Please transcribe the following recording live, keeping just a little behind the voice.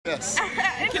Yes.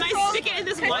 Can I stick it in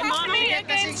this one model?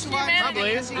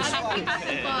 Probably.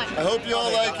 I hope you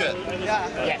all like it. Yeah.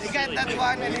 Yes. You got that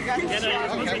one and you got this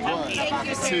one. Okay, 1,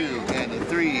 2, and a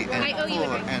 3, and a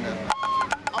 4, and a...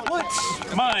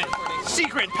 What's my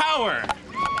secret power?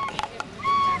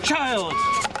 Child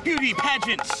beauty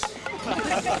pageants.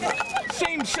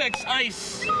 Same-sex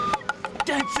ice.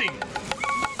 Dancing.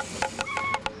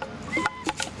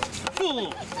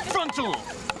 Full frontal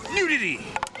nudity.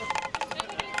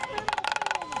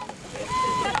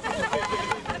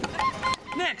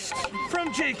 Next,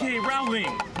 from J.K.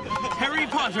 Rowling, Harry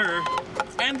Potter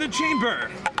and the Chamber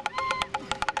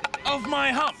of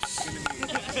My Humps.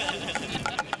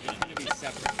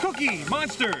 Cookie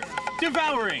Monster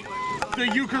devouring the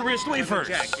Eucharist wafers.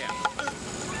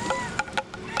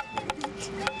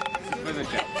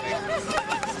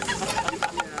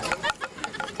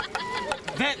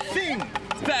 That thing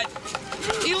that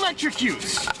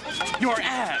electrocutes your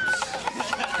abs.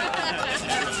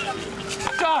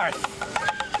 Darth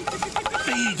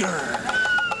Vader.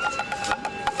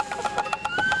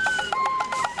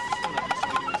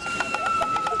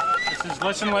 This is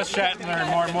less and less Shatner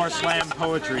and more slam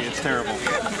poetry. It's terrible.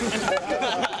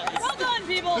 Well done,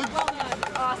 people. Well done.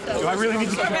 Awesome. Do I really need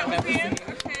to Start back with you?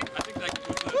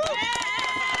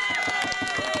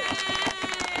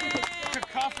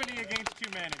 Cacophony against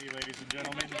humanity, ladies and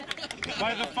gentlemen,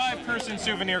 by the 5-person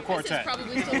Souvenir Quartet.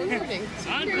 Probably still recording.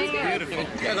 Beautiful.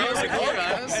 Yeah, that was a cool,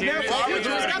 guys. We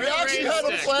actually had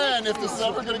a plan if this is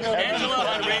ever going to go down. Angelo,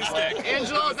 that rain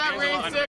stick.